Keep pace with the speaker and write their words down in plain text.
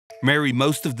Mary,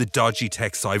 most of the dodgy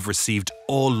texts I've received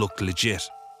all look legit.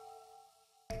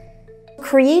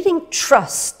 Creating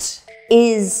trust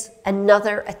is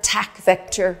another attack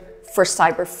vector for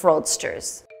cyber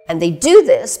fraudsters. And they do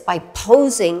this by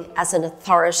posing as an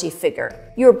authority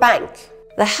figure, your bank,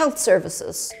 the health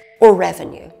services, or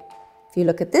revenue. If you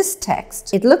look at this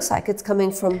text, it looks like it's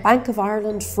coming from Bank of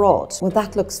Ireland fraud. Well,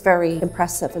 that looks very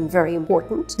impressive and very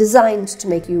important, designed to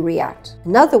make you react.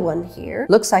 Another one here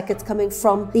looks like it's coming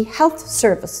from the health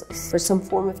services for some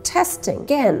form of testing,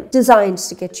 again, designed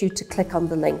to get you to click on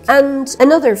the link. And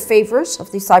another favorite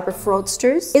of the cyber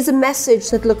fraudsters is a message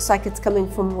that looks like it's coming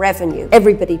from revenue.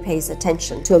 Everybody pays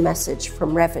attention to a message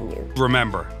from revenue.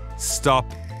 Remember, stop,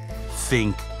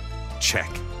 think, check.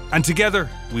 And together,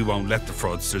 we won't let the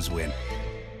fraudsters win.